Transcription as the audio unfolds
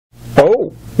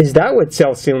Oh, is that what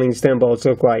self-sealing stem balls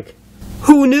look like?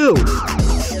 Who knew?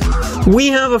 We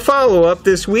have a follow-up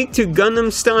this week to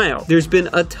Gundam Style. There's been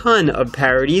a ton of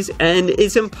parodies, and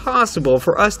it's impossible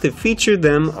for us to feature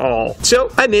them all.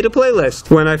 So, I made a playlist.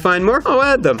 When I find more, I'll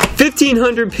add them.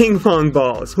 1,500 ping pong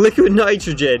balls, liquid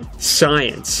nitrogen,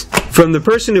 science. From the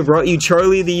person who brought you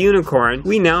Charlie the Unicorn,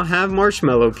 we now have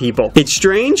Marshmallow people. It's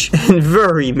strange and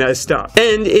very messed up.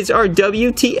 And it's our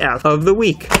WTF of the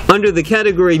week. Under the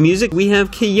category music, we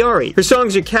have Kiyari. Her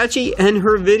songs are catchy and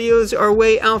her videos are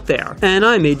way out there. And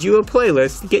I made you a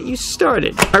playlist to get you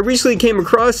started. I recently came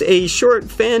across a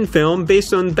short fan film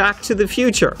based on Back to the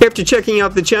Future. After checking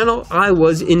out the channel, I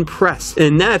was impressed.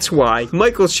 And that's why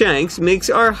Michael Shanks makes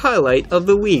our highlight of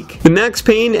the week. The Max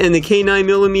Payne and the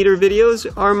K9mm videos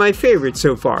are my favorite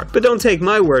so far, but don't take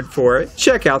my word for it.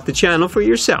 Check out the channel for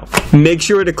yourself. Make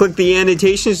sure to click the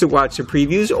annotations to watch the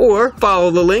previews or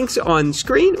follow the links on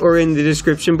screen or in the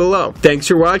description below. Thanks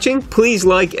for watching. Please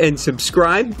like and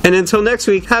subscribe, and until next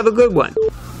week, have a good one.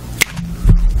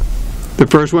 The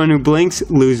first one who blinks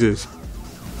loses.